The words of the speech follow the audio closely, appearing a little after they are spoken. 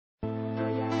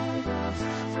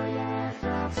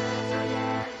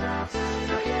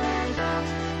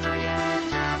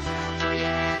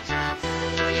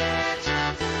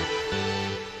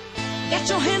Got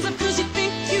your hands up cause you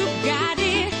think you got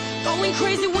it. Going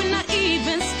crazy when I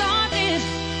even started.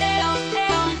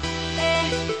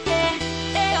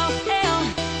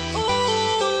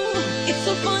 Ooh, it's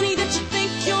so funny that you think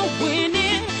you're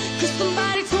winning, cause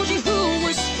somebody told